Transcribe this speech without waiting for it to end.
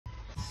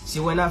See,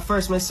 when I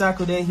first met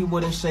Sarkodie, he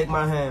wouldn't shake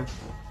my hand.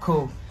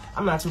 Cool.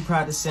 I'm not too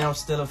proud to say I'm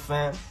still a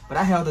fan, but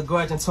I held a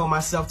grudge and told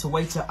myself to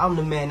wait till I'm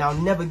the man. I'll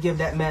never give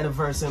that man a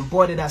verse, and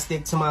boy did I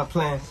stick to my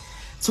plan.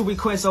 2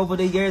 requests over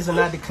the years and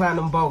I declined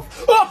them both.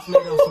 Made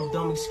up some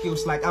dumb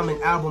excuse like I'm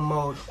in album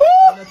mode.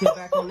 Looking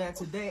back on that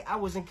today, I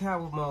was in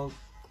coward mode.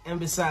 And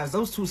besides,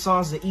 those 2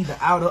 songs are either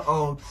out or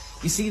old.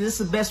 You see, this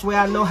is the best way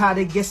I know how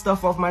to get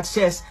stuff off my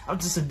chest. I'm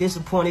just a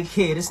disappointed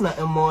kid, it's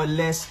nothing more or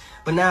less.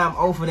 But now I'm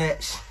over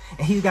that,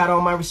 and he's got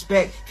all my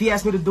respect. If he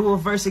asked me to do a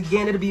verse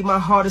again, it'll be my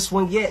hardest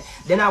one yet.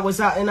 Then I was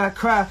out and I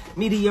cried.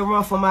 Media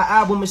run for my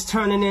album is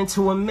turning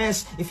into a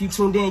mess. If you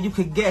tuned in, you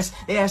could guess.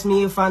 They asked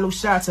me if I knew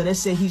Shata. They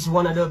said he's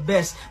one of the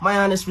best. My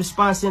honest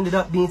response ended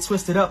up being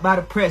twisted up by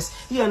the press.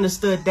 He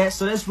understood that,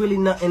 so there's really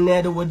nothing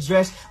there to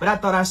address. But I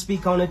thought I'd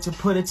speak on it to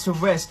put it to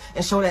rest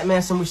and show that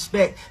man some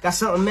respect. Got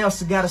something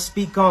else I gotta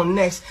speak on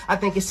next. I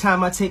think it's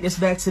time I take this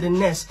back to the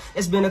nest.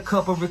 It's been a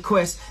couple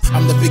requests.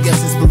 I'm the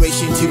biggest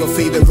inspiration to your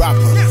favorite rapper.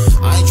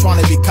 I ain't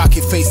trying to be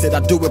cocky faced, I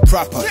do it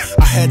proper.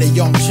 I heard a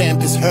young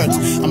champ is hurt.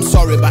 I'm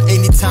sorry, but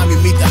anytime you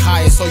meet the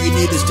highest, all you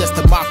need is just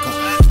a marker.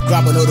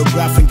 Grab an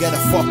autograph and get a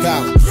fuck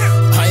out.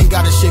 I ain't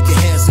gotta shake your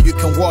hand so you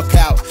can walk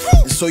out.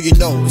 And so you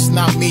know it's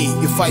not me,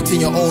 you're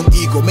fighting your own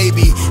ego.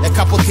 Maybe a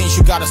couple things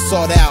you gotta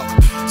sort out.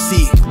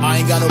 See, I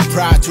ain't got no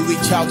pride to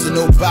reach out to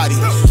nobody.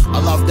 I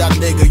love that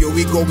nigga, your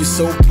ego is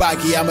so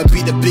baggy. I'ma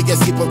be the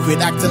biggest hypocrite,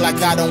 acting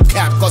like I don't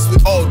cap, cause we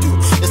all do.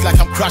 It's like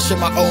I'm crashing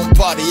my own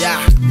body, yeah.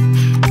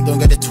 Don't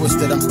get it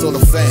twisted, I'm still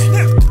a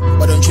fan.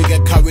 But don't you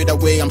get carried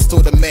away, I'm still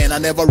the man. I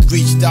never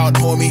reached out,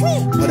 homie,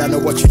 but I know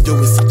what you do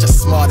is such a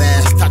smart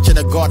ass. Touching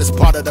a god is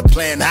part of the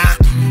plan, huh?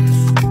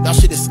 That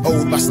shit is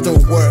old but still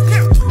work.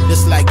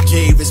 Just like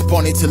Jay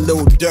responding to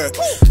Lil Durk.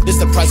 This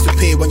the price you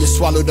pay when you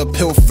swallow the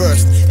pill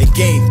first.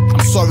 Again,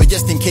 I'm sorry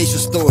just in case you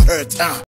still hurt, huh?